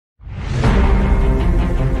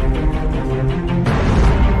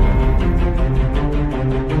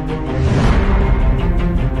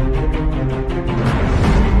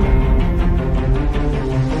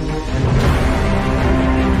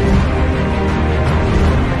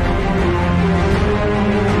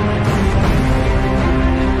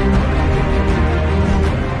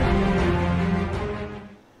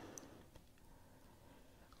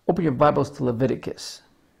Open your Bibles to Leviticus.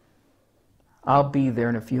 I'll be there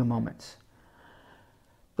in a few moments.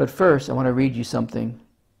 But first, I want to read you something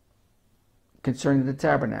concerning the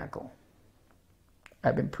tabernacle.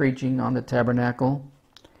 I've been preaching on the tabernacle,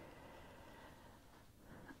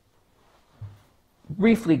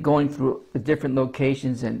 briefly going through the different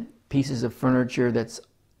locations and pieces of furniture that's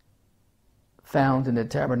found in the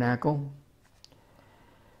tabernacle.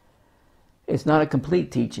 It's not a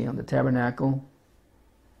complete teaching on the tabernacle,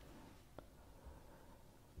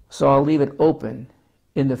 so I'll leave it open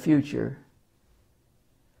in the future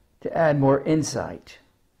to add more insight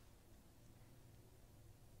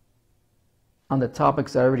on the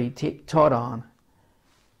topics I already taught on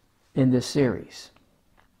in this series.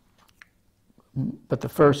 But the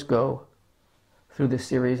first go through this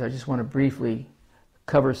series, I just want to briefly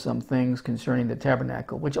cover some things concerning the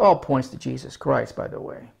tabernacle, which all points to Jesus Christ, by the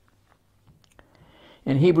way.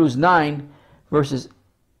 In Hebrews 9, verses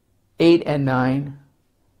 8 and 9,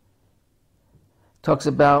 talks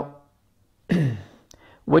about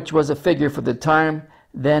which was a figure for the time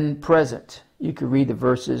then present. You could read the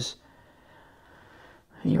verses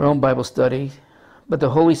in your own Bible study. But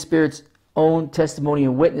the Holy Spirit's own testimony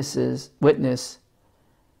and witness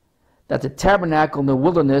that the tabernacle in the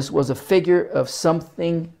wilderness was a figure of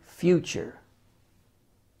something future.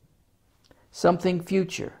 Something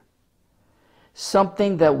future.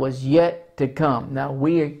 Something that was yet to come. Now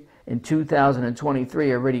we in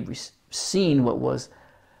 2023 already seen what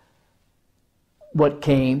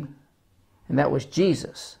came, and that was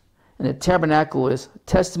Jesus. And the tabernacle is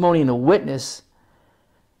testimony and a witness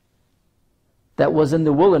that was in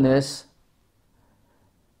the wilderness,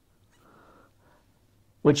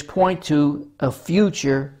 which point to a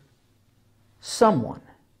future someone.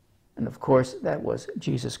 And of course, that was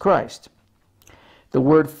Jesus Christ. The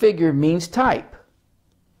word figure means type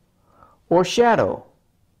or shadow.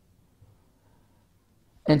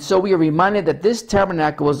 And so we are reminded that this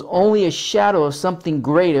tabernacle was only a shadow of something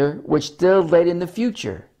greater, which still lay in the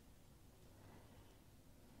future.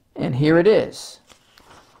 And here it is.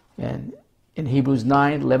 And in Hebrews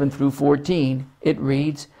 9, 11 through 14, it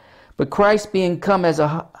reads, "But Christ being come as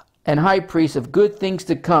an high priest of good things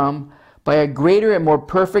to come, by a greater and more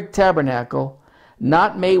perfect tabernacle,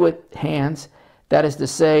 not made with hands, that is to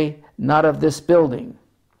say, not of this building,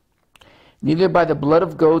 neither by the blood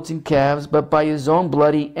of goats and calves, but by his own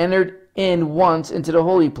blood he entered in once into the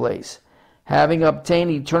holy place, having obtained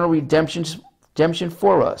eternal redemption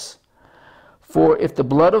for us. For if the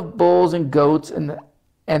blood of bulls and goats and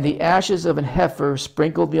the ashes of an heifer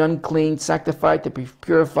sprinkled the unclean, sanctified the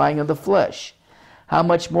purifying of the flesh, how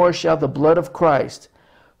much more shall the blood of Christ,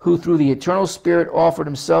 who through the eternal Spirit offered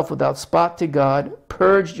himself without spot to God,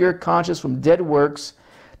 purge your conscience from dead works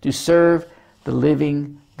to serve the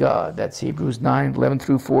living God." That's Hebrews 9, 11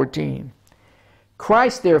 through 14.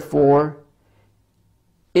 Christ, therefore,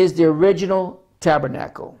 is the original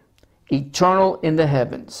tabernacle, eternal in the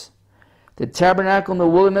heavens. The tabernacle in the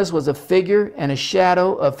wilderness was a figure and a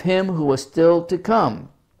shadow of him who was still to come.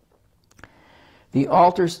 The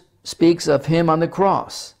altar speaks of him on the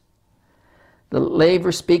cross. The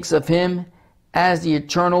laver speaks of him as the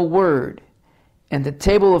eternal word, and the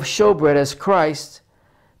table of showbread as Christ,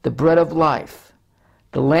 the bread of life.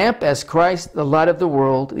 The lamp as Christ, the light of the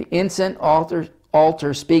world. The incense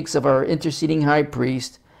altar speaks of our interceding high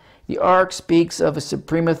priest. The ark speaks of a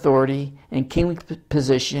supreme authority and kingly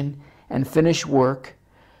position and finished work.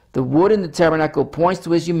 The wood in the tabernacle points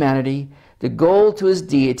to his humanity, the gold to his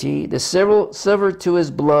deity, the silver to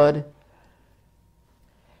his blood,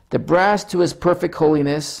 the brass to his perfect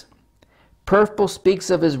holiness. Purple speaks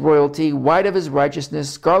of his royalty, white of his righteousness,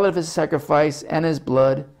 scarlet of his sacrifice and his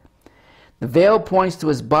blood. The veil points to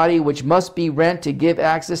his body, which must be rent to give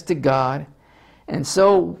access to God. And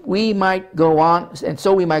so we might go on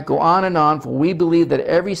and on, for we believe that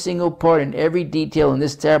every single part and every detail in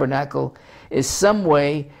this tabernacle is some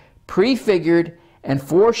way prefigured and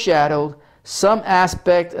foreshadowed some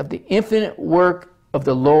aspect of the infinite work of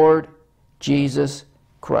the Lord Jesus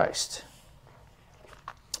Christ.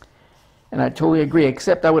 And I totally agree,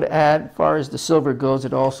 except I would add, as far as the silver goes,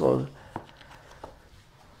 it also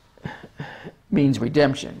means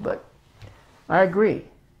redemption. But I agree.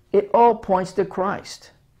 It all points to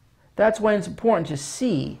Christ. That's why it's important to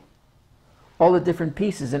see all the different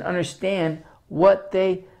pieces and understand what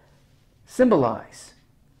they symbolize.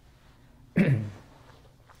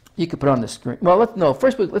 You could put on the screen. Well,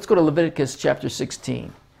 first let's go to Leviticus chapter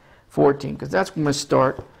 16, 14, because that's when we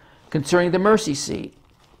start concerning the mercy seat.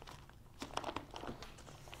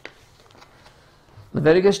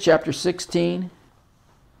 Leviticus chapter 16,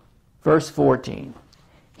 verse 14.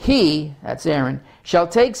 He, that's Aaron, shall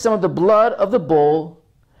take some of the blood of the bull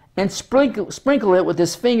and sprinkle it with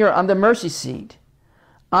his finger on the mercy seat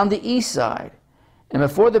on the east side. And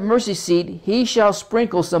before the mercy seat he shall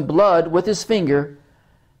sprinkle some blood with his finger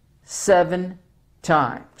 7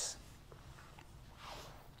 times.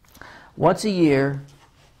 Once a year,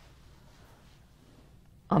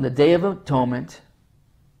 on the Day of Atonement,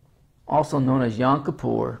 also known as Yom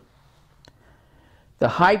Kippur, the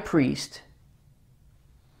high priest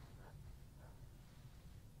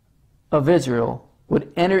of Israel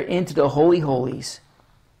would enter into the Holy Holies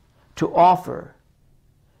to offer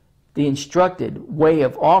the instructed way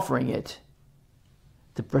of offering it,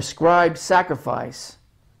 the prescribed sacrifice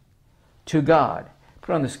to God.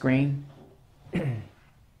 Put it on the screen.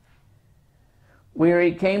 Where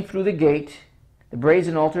he came through the gate, the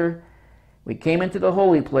brazen altar, we came into the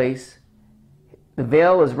holy place. The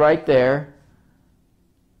veil is right there.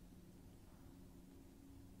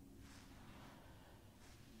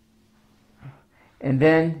 And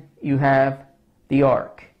then you have the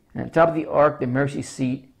ark. And on top of the ark, the mercy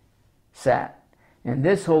seat sat. And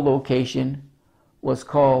this whole location was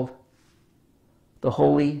called the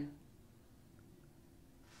Holy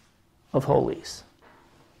of Holies.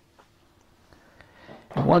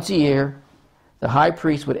 And once a year, the high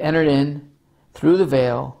priest would enter in through the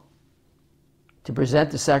veil to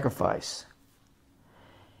present the sacrifice.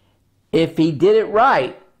 If he did it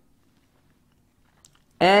right,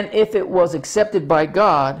 and if it was accepted by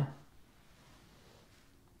God,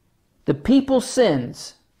 the people's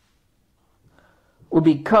sins would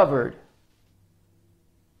be covered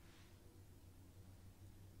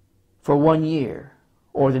for 1 year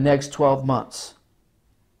or the next 12 months.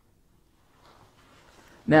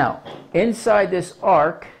 Now, inside this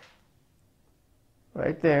ark,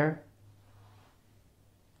 right there,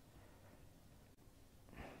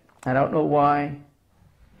 I don't know why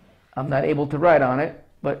I'm not able to write on it,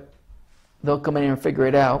 but they'll come in here and figure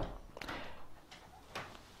it out.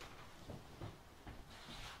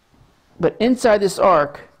 But inside this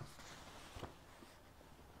ark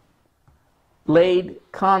laid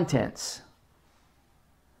contents.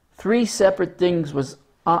 3 separate things was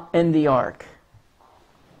in the ark.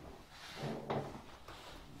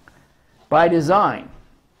 By design.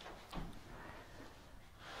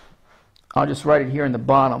 I'll just write it here in the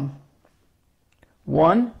bottom.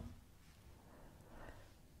 1,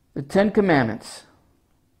 the 10 Commandments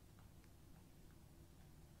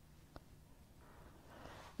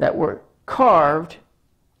that were carved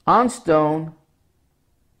on stone.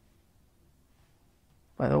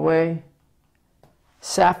 By the way,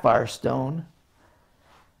 sapphire stone.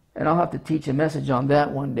 And I'll have to teach a message on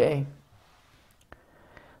that one day.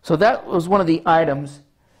 So that was one of the items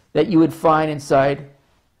that you would find inside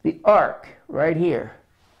the ark, right here.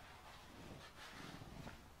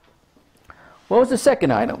 What was the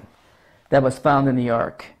second item that was found in the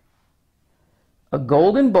ark? A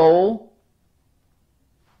golden bowl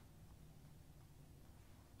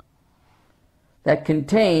that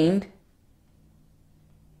contained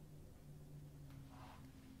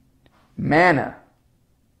manna.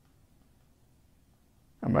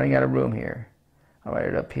 I'm running out of room here. I'll write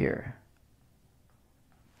it up here.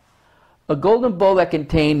 A golden bowl that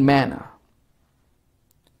contained manna.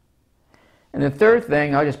 And the third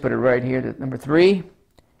thing, I'll just put it right here, number 3,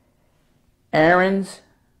 Aaron's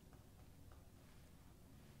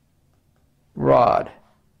rod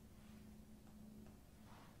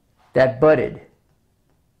that budded.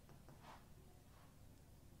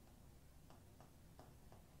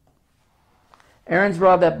 Aaron's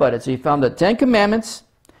rod that budded. So you found the 10 Commandments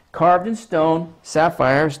carved in stone,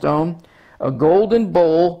 sapphire stone, a golden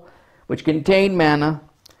bowl which contained manna,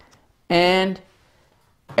 and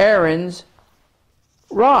Aaron's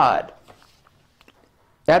rod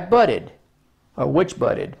that budded, or which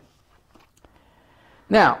budded.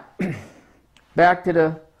 Now, back to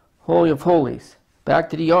the Holy of Holies, back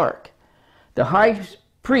to the ark. The high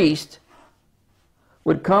priest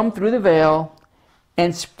would come through the veil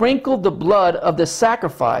and sprinkle the blood of the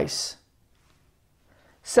sacrifice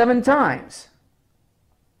 7 times.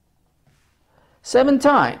 7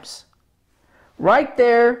 times. Right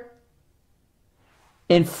there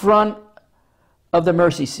in front of the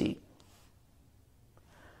mercy seat.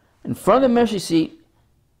 In front of the mercy seat,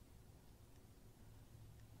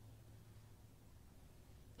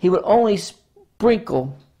 he would only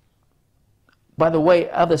sprinkle, by the way,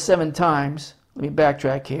 of the 7 times. Let me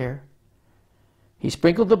backtrack here. He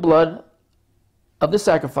sprinkled the blood of the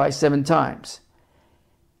sacrifice 7 times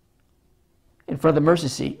in front of the mercy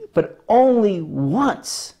seat, but only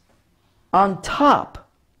once on top,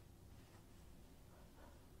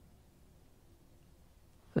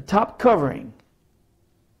 the top covering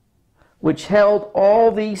which held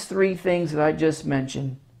all these three things that I just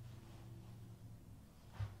mentioned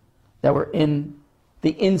that were in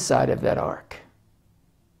the inside of that ark.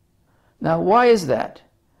 Now, why is that?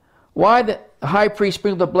 Why the high priest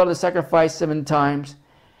sprinkled the blood of the sacrifice 7 times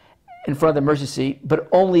in front of the mercy seat, but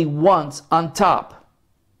only once on top?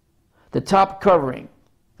 The top covering.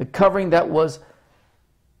 The covering that was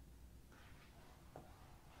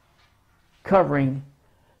covering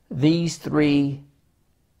these three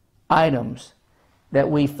items that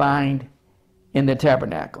we find in the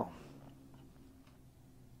tabernacle.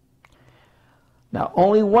 Now,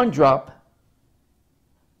 only one drop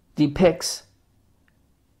depicts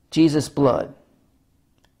Jesus' blood.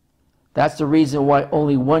 That's the reason why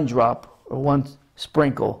only one drop or one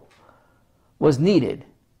sprinkle was needed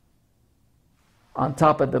on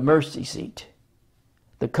top of the mercy seat,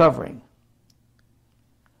 the covering.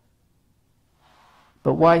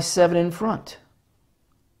 But why 7 in front?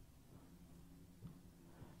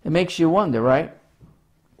 It makes you wonder, right?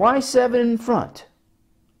 Why 7 in front?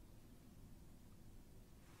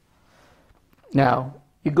 Now,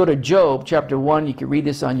 you go to Job chapter 1, you can read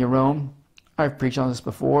this on your own. I've preached on this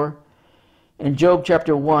before. In Job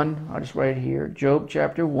chapter 1, I'll just write it here. Job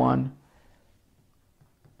chapter 1,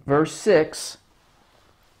 verse 6.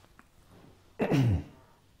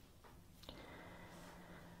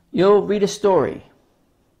 You'll read a story.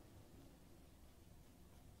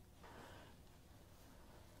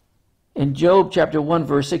 In Job chapter 1,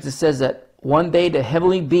 verse 6, it says that one day the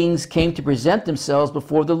heavenly beings came to present themselves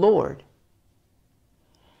before the Lord.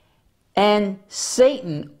 And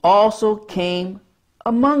Satan also came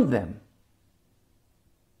among them.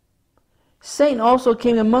 Satan also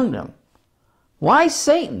came among them. Why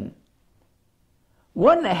Satan?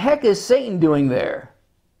 What in the heck is Satan doing there?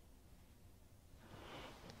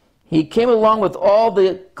 He came along with all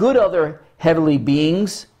the good other heavenly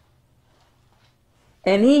beings,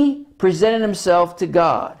 and he presented himself to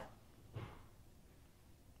God.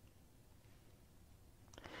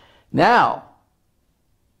 Now,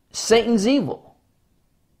 Satan's evil.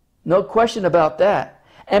 No question about that.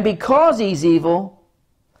 And because he's evil,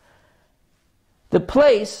 the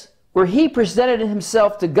place where he presented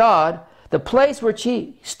himself to God, the place where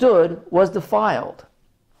he stood, was defiled.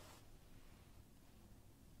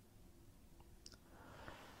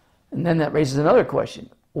 And then that raises another question.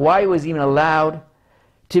 Why was he even allowed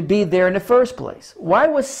to be there in the first place? Why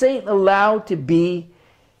was Satan allowed to be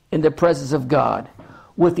in the presence of God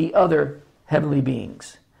with the other heavenly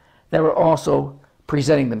beings that were also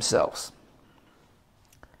presenting themselves?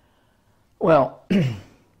 Well,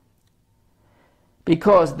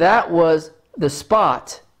 because that was the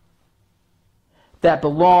spot that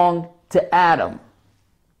belonged to Adam.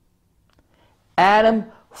 Adam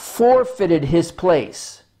forfeited his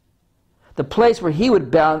place. The place where he would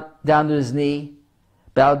bow down to his knee,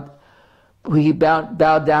 bowed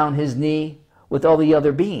down his knee with all the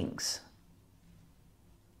other beings.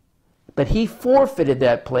 But he forfeited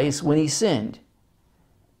that place when he sinned.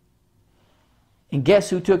 And guess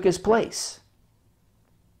who took his place?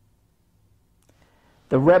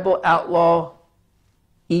 The rebel, outlaw,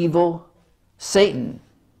 evil Satan.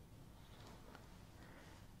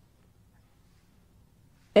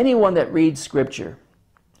 Anyone that reads Scripture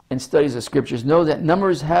and studies the Scriptures knows that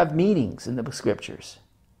numbers have meanings in the Scriptures.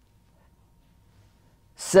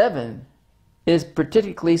 7 is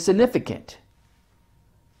particularly significant.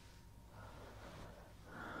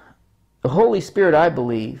 The Holy Spirit, I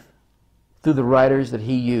believe, through the writers that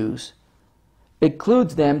he used,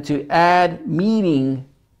 includes them to add meaning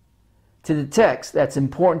to the text that's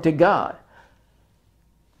important to God.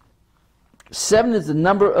 7 is the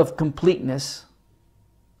number of completeness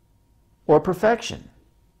or perfection.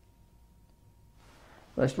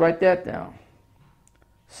 Let's write that down.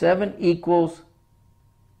 7 equals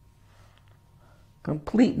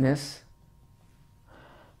completeness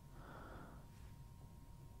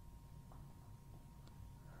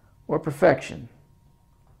or perfection.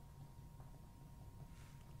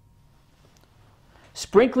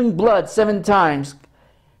 Sprinkling blood 7 times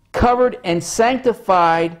covered and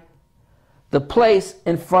sanctified the place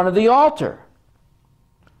in front of the altar,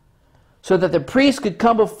 so that the priest could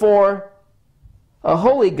come before a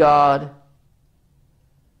holy God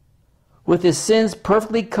with his sins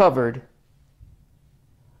perfectly covered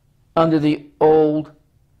under the old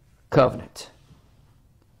covenant.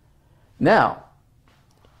 Now,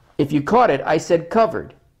 if you caught it, I said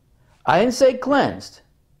covered. I didn't say cleansed.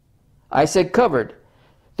 I said covered.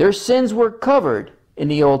 Their sins were covered in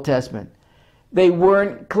the Old Testament. They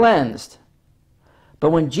weren't cleansed.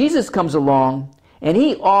 But when Jesus comes along and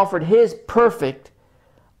he offered his perfect,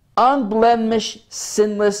 unblemished,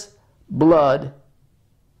 sinless blood,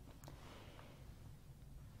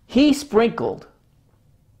 he sprinkled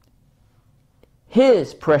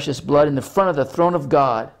his precious blood in the front of the throne of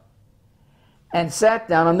God and sat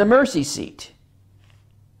down on the mercy seat,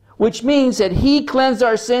 which means that he cleansed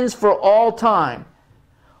our sins for all time.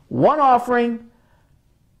 One offering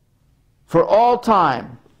for all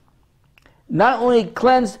time. Not only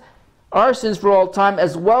cleansed our sins for all time,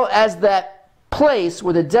 as well as that place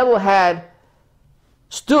where the devil had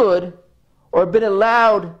stood or been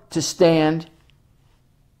allowed to stand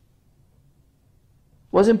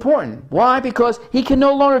was important. Why? Because he can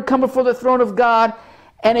no longer come before the throne of God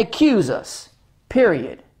and accuse us.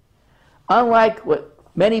 Period. Unlike what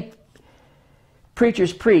many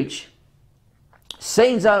preachers preach,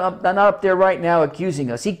 Satan's not up there right now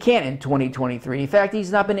accusing us. He can't in 2023. In fact,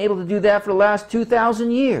 he's not been able to do that for the last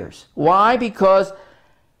 2,000 years. Why? Because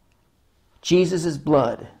Jesus'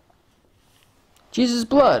 blood. Jesus'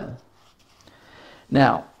 blood.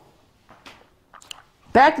 Now,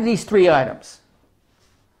 back to these three items.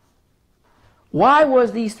 Why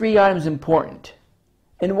was these three items important?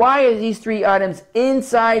 And why are these three items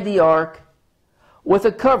inside the ark with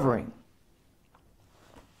a covering?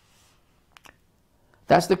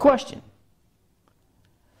 That's the question.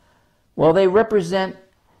 Well, they represent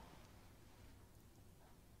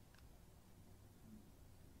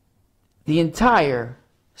the entire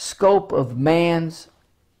scope of man's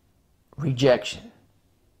rejection.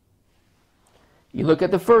 You look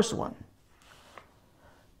at the first one.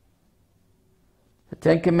 The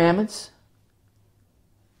Ten Commandments,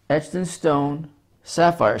 etched in stone,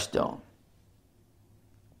 sapphire stone.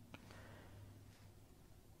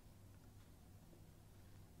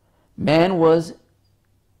 Man was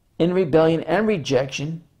in rebellion and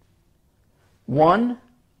rejection, one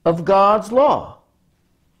of God's law.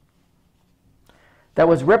 That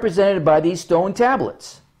was represented by these stone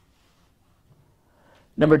tablets.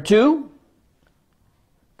 Number two,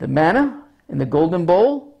 the manna in the golden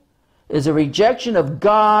bowl is a rejection of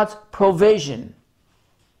God's provision.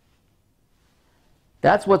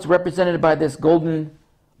 That's what's represented by this golden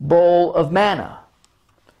bowl of manna.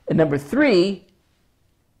 And number three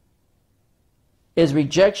is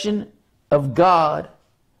rejection of God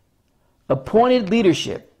appointed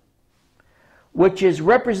leadership, which is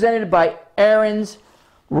represented by Aaron's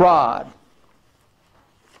rod.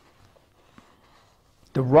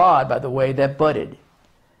 The rod, by the way, that budded.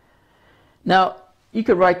 Now, you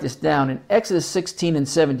could write this down in Exodus 16 and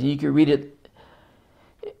 17. You could read it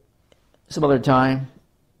some other time.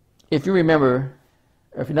 If you remember,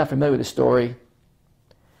 or if you're not familiar with the story,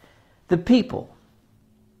 the people,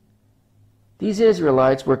 these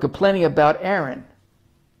Israelites, were complaining about Aaron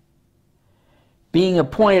being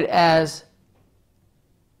appointed as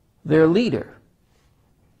their leader.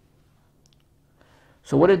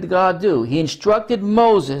 So what did God do? He instructed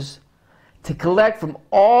Moses to collect from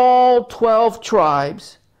all 12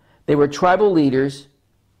 tribes, they were tribal leaders,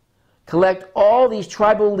 collect all these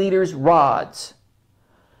tribal leaders' rods.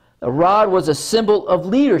 A rod was a symbol of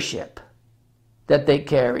leadership that they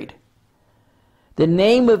carried. The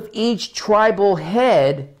name of each tribal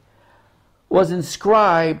head was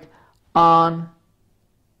inscribed on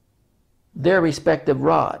their respective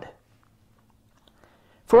rod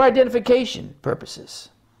for identification purposes.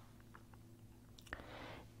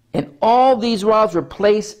 And all these rods were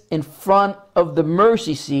placed in front of the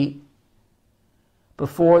mercy seat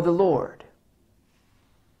before the Lord.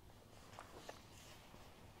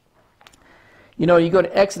 You know, you go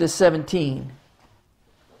to Exodus 17,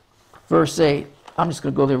 verse 8. I'm just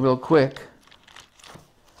going to go there real quick.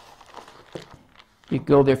 You can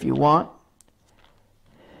go there if you want.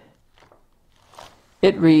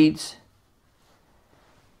 It reads,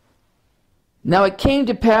 "Now it came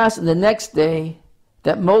to pass in the next day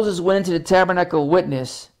that Moses went into the tabernacle of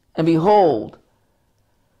witness, and behold,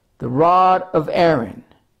 the rod of Aaron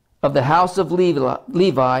of the house of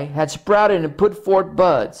Levi had sprouted and put forth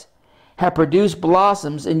buds, had produced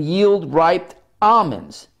blossoms and yield ripe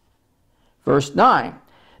almonds." Verse 9,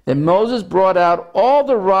 "Then Moses brought out all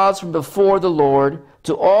the rods from before the Lord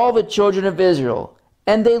to all the children of Israel,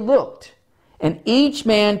 and they looked, and each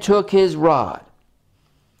man took his rod."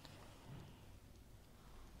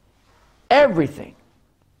 Everything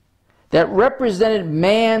that represented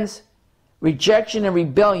man's rejection and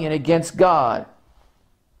rebellion against God,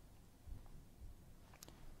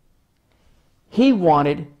 he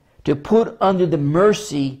wanted to put under the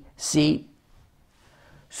mercy seat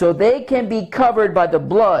so they can be covered by the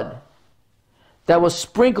blood that was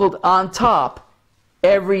sprinkled on top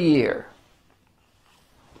every year.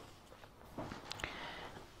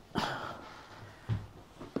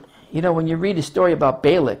 You know, when you read a story about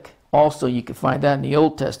Balak, Also, you can find that in the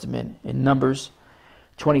Old Testament in Numbers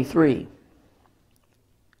 23.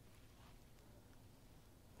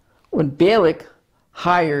 When Balak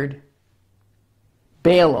hired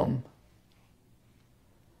Balaam,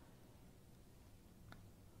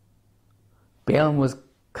 Balaam was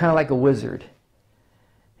kind of like a wizard,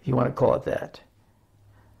 if you want to call it that.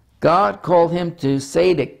 God called him to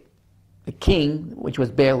say to the king, which was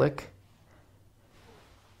Balak,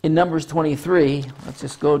 in Numbers 23, let's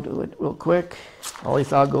just go to it real quick, or at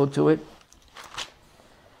least I'll go to it.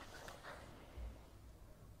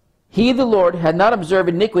 He, the Lord, had not observed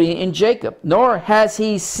iniquity in Jacob, nor has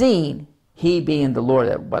he seen, he being the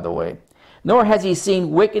Lord, by the way, nor has he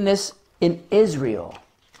seen wickedness in Israel.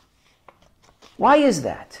 Why is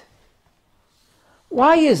that?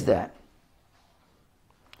 Why is that?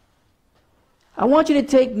 I want you to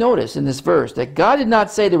take notice in this verse that God did not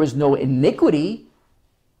say there was no iniquity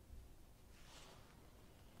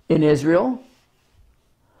in Israel,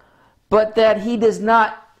 but that he does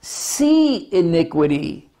not see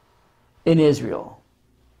iniquity in Israel.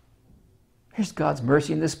 Here's God's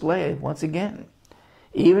mercy and display once again,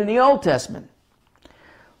 even in the Old Testament.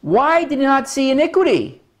 Why did he not see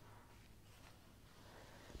iniquity?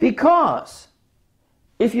 Because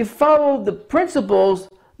if you follow the principles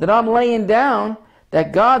that I'm laying down,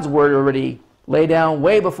 that God's word already laid down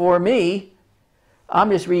way before me, I'm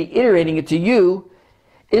just reiterating it to you,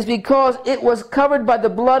 is because it was covered by the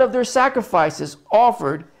blood of their sacrifices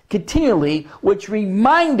offered continually, which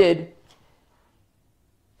reminded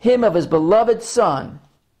him of his beloved Son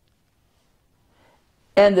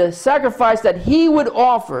and the sacrifice that he would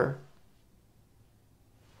offer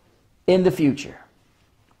in the future.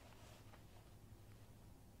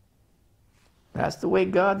 That's the way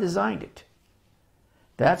God designed it.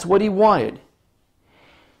 That's what he wanted.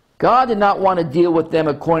 God did not want to deal with them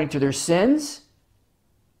according to their sins,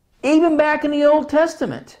 even back in the Old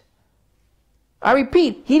Testament. I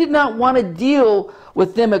repeat, he did not want to deal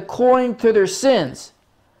with them according to their sins.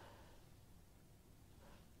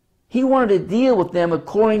 He wanted to deal with them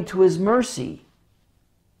according to his mercy.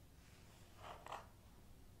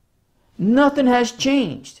 Nothing has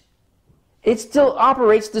changed. It still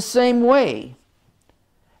operates the same way.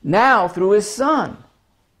 Now through his Son.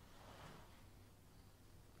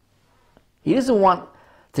 He doesn't want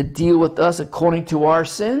to deal with us according to our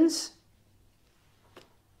sins.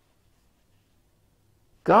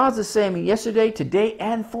 God's the same yesterday, today,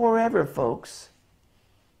 and forever, folks.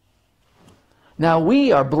 Now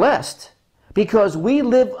we are blessed because we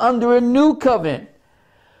live under a new covenant.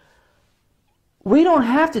 We don't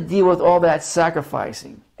have to deal with all that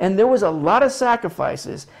sacrificing. And there was a lot of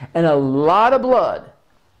sacrifices and a lot of blood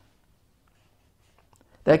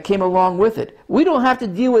that came along with it. We don't have to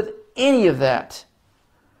deal with any of that.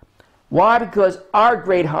 Why? Because our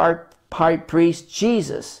great high priest,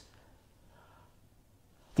 Jesus,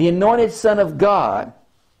 the anointed Son of God,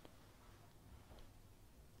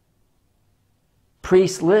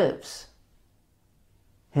 priest lives.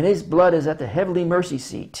 And his blood is at the heavenly mercy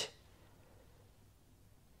seat.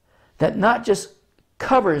 That not just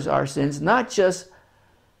covers our sins, not just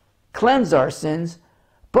cleanses our sins,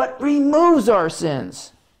 but removes our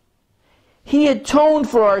sins. He atoned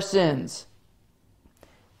for our sins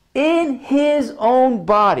in his own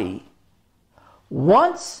body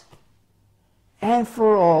once and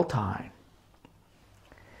for all time.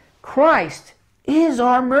 Christ is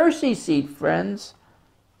our mercy seat, friends.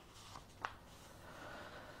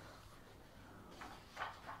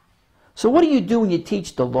 So what do you do when you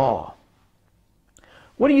teach the law?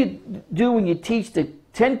 What do you do when you teach the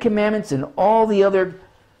 10 Commandments and all the other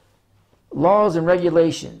laws and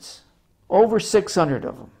regulations? Over 600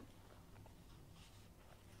 of them.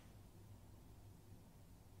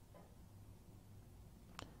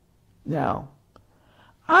 Now,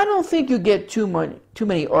 I don't think you get too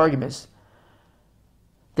many arguments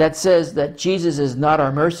that says that Jesus is not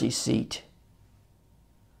our mercy seat.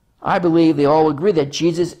 I believe they all agree that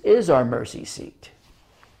Jesus is our mercy seat.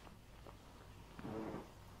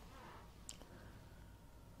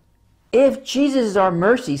 If Jesus is our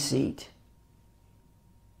mercy seat,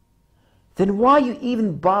 then why you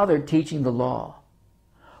even bother teaching the law?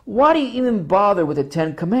 Why do you even bother with the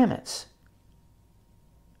 10 Commandments?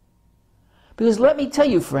 Because let me tell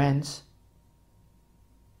you, friends,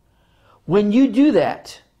 when you do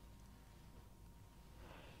that,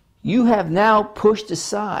 you have now pushed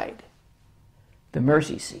aside the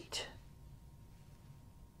mercy seat.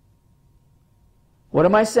 What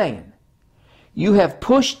am I saying? You have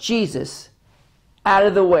pushed Jesus out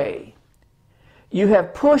of the way. You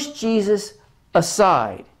have pushed Jesus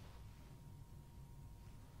aside.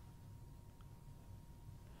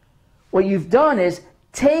 what you've done is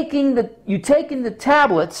taking the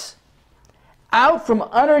tablets out from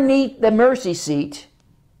underneath the mercy seat.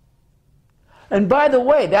 And by the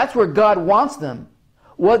way, that's where God wants them.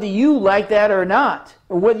 Whether you like that or not,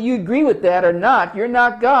 or whether you agree with that or not, you're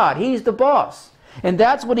not God. He's the boss. And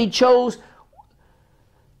that's what he chose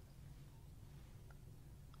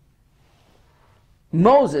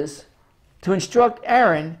Moses to instruct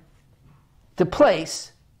Aaron to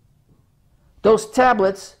place those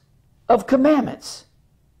tablets of commandments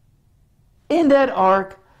in that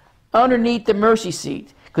ark underneath the mercy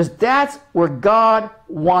seat, because that's where God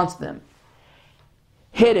wants them,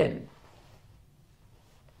 hidden.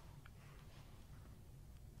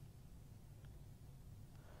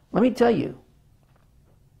 Let me tell you,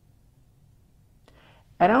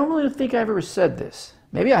 and I don't really think I've ever said this.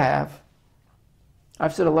 Maybe I have.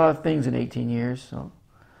 I've said a lot of things in 18 years, so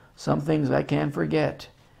some things I can forget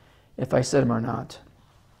if I said them or not.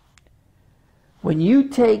 When you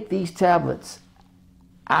take these tablets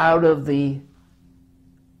out of the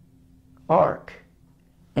ark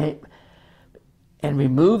and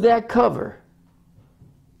remove that cover,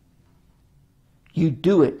 you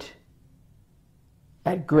do it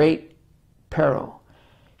at great peril.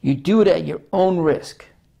 You do it at your own risk.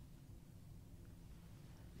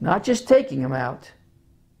 Not just taking them out,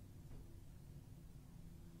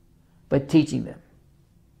 but teaching them.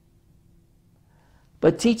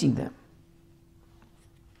 But teaching them.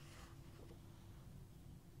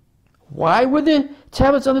 Why were the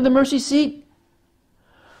tablets under the mercy seat?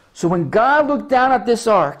 So when God looked down at this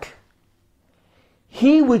ark,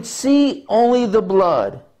 he would see only the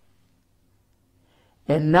blood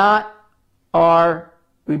and not our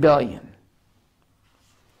rebellion.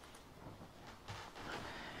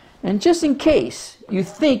 And just in case you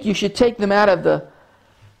think you should take them out of the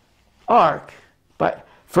ark by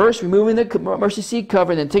first removing the mercy seat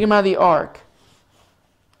cover and then taking them out of the ark,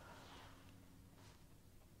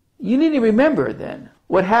 you need to remember then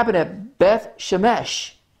what happened at Beth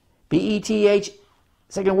Shemesh. B-E-T-H,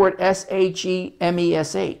 second word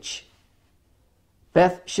S-H-E-M-E-S-H.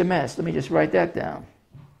 Beth Shemesh. Let me just write that down.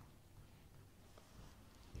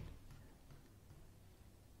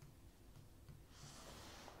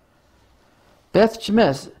 Beth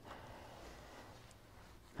Shemesh.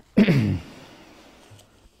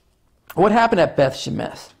 What happened at Beth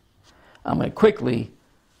Shemesh? I'm going to quickly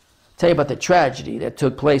tell you about the tragedy that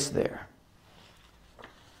took place there.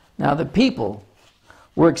 Now the people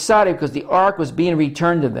were excited because the ark was being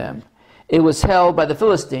returned to them. It was held by the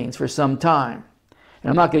Philistines for some time. And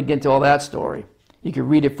I'm not going to get into all that story. You can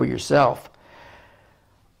read it for yourself.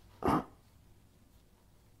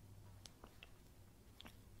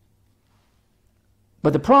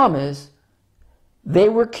 But the problem is, they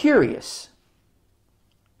were curious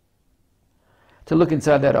to look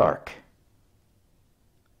inside that ark.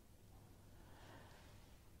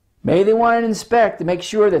 Maybe they wanted to inspect to make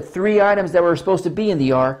sure that 3 items that were supposed to be in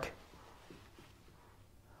the ark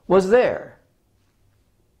was there.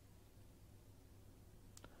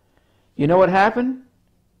 You know what happened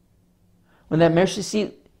when that mercy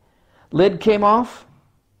seat lid came off?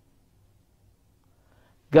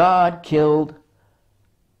 God killed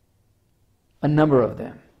a number of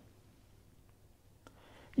them.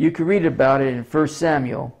 You can read about it in 1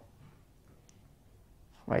 Samuel.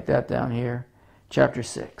 Write that down here. Chapter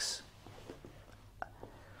 6.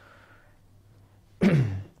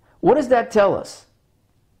 What does that tell us?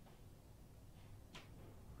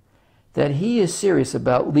 That he is serious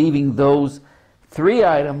about leaving those 3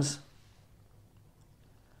 items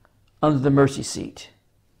under the mercy seat.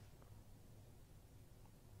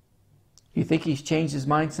 You think he's changed his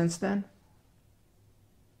mind since then?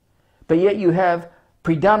 But yet you have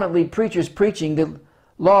predominantly preachers preaching the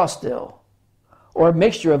law still, or a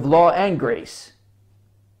mixture of law and grace.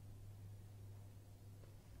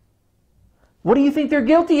 What do you think they're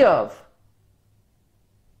guilty of?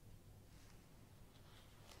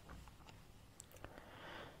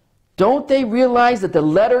 Don't they realize that the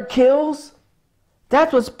letter kills?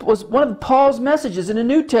 That was one of Paul's messages in the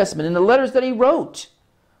New Testament, in the letters that he wrote.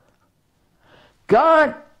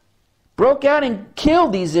 God broke out and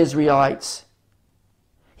killed these Israelites.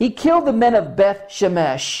 He killed the men of Beth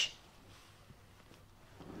Shemesh.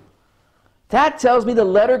 That tells me the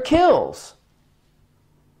letter kills.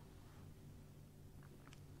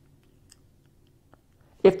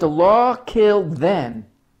 If the law killed then,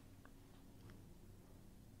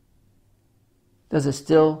 does it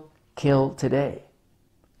still kill today?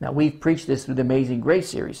 Now, we've preached this through the Amazing Grace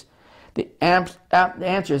series. The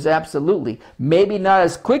answer is absolutely. Maybe not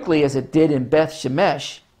as quickly as it did in Beth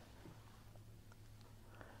Shemesh,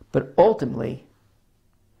 but ultimately,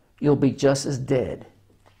 you'll be just as dead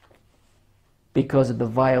because of the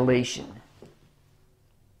violation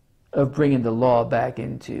of bringing the law back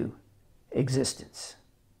into existence.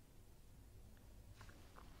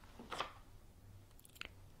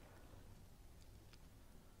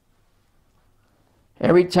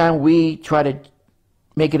 Every time we try to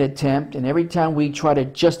make an attempt, and every time we try to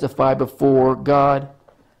justify before God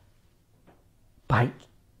by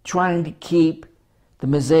trying to keep the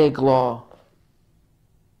Mosaic law,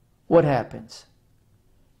 what happens?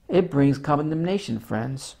 It brings condemnation,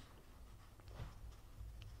 friends.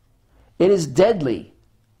 It is deadly.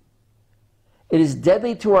 It is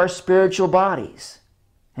deadly to our spiritual bodies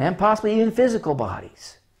and possibly even physical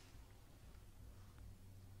bodies.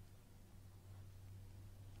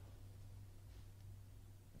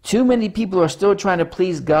 Too many people are still trying to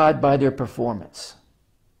please God by their performance,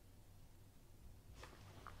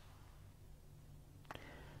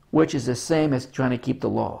 which is the same as trying to keep the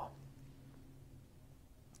law.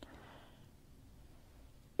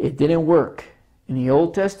 It didn't work in the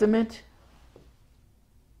Old Testament.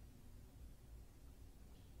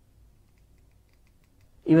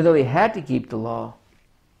 Even though they had to keep the law,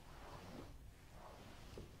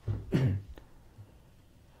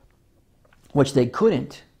 which they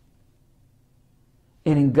couldn't.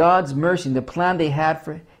 And in God's mercy, the plan He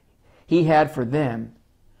had for them,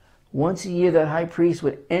 once a year that high priest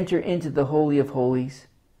would enter into the Holy of Holies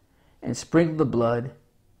and sprinkle the blood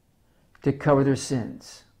to cover their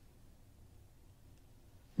sins.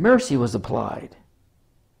 Mercy was applied.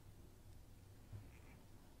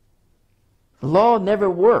 The law never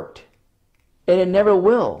worked, and it never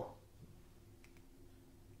will.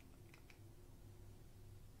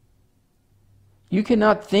 You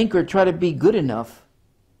cannot think or try to be good enough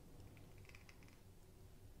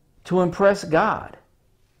to impress God.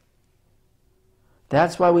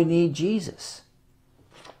 That's why we need Jesus.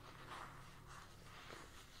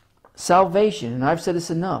 Salvation, and I've said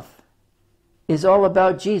this enough, is all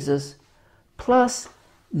about Jesus plus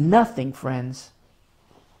nothing, friends.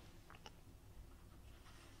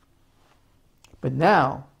 But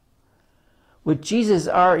now, with Jesus,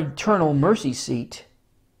 our eternal mercy seat,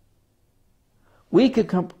 we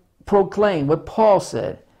could proclaim what Paul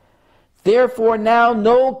said. Therefore now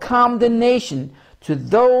no condemnation to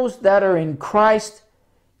those that are in Christ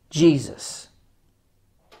Jesus.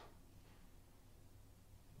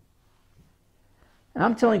 And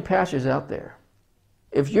I'm telling pastors out there,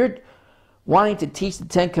 if you're wanting to teach the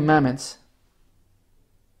Ten Commandments,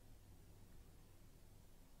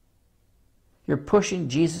 you're pushing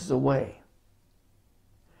Jesus away.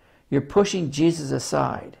 You're pushing Jesus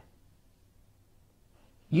aside.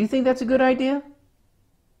 You think that's a good idea?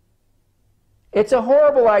 It's a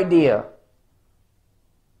horrible idea.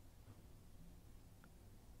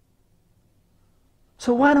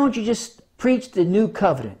 So why don't you just preach the new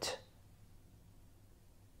covenant?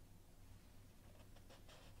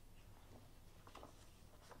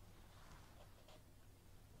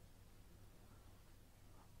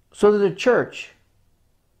 So that the church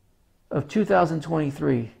of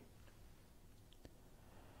 2023,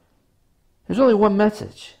 there's only one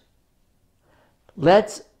message.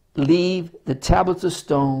 Let's leave the tablets of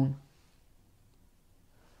stone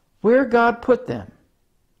where God put them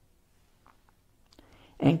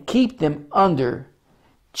and keep them under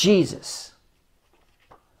Jesus,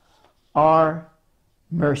 our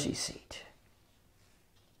mercy seat.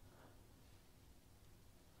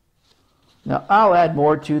 Now, I'll add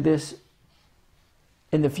more to this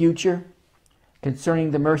in the future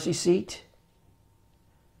concerning the mercy seat.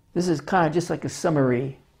 This is kind of just like a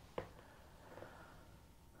summary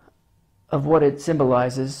of what it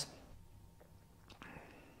symbolizes.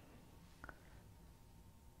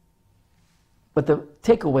 But the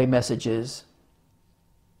takeaway message is,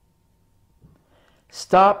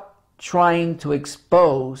 stop trying to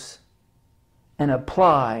expose and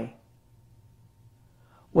apply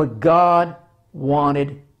what God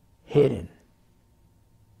wanted hidden.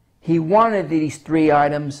 He wanted these three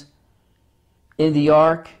items in the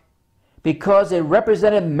ark because it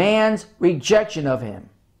represented man's rejection of him.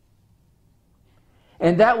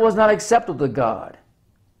 And that was not acceptable to God.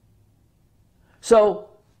 So,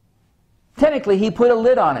 technically, he put a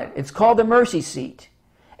lid on it. It's called the mercy seat.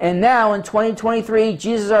 And now, in 2023,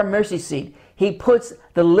 Jesus is our mercy seat. He puts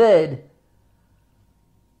the lid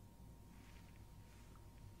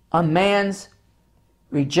on man's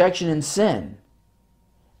rejection and sin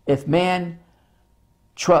if man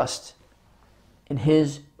trusts in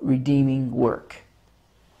his redeeming work.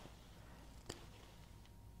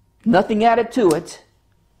 Nothing added to it.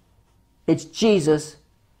 It's Jesus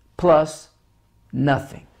plus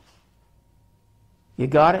nothing. You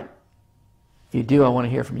got it? If you do, I want to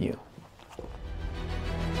hear from you.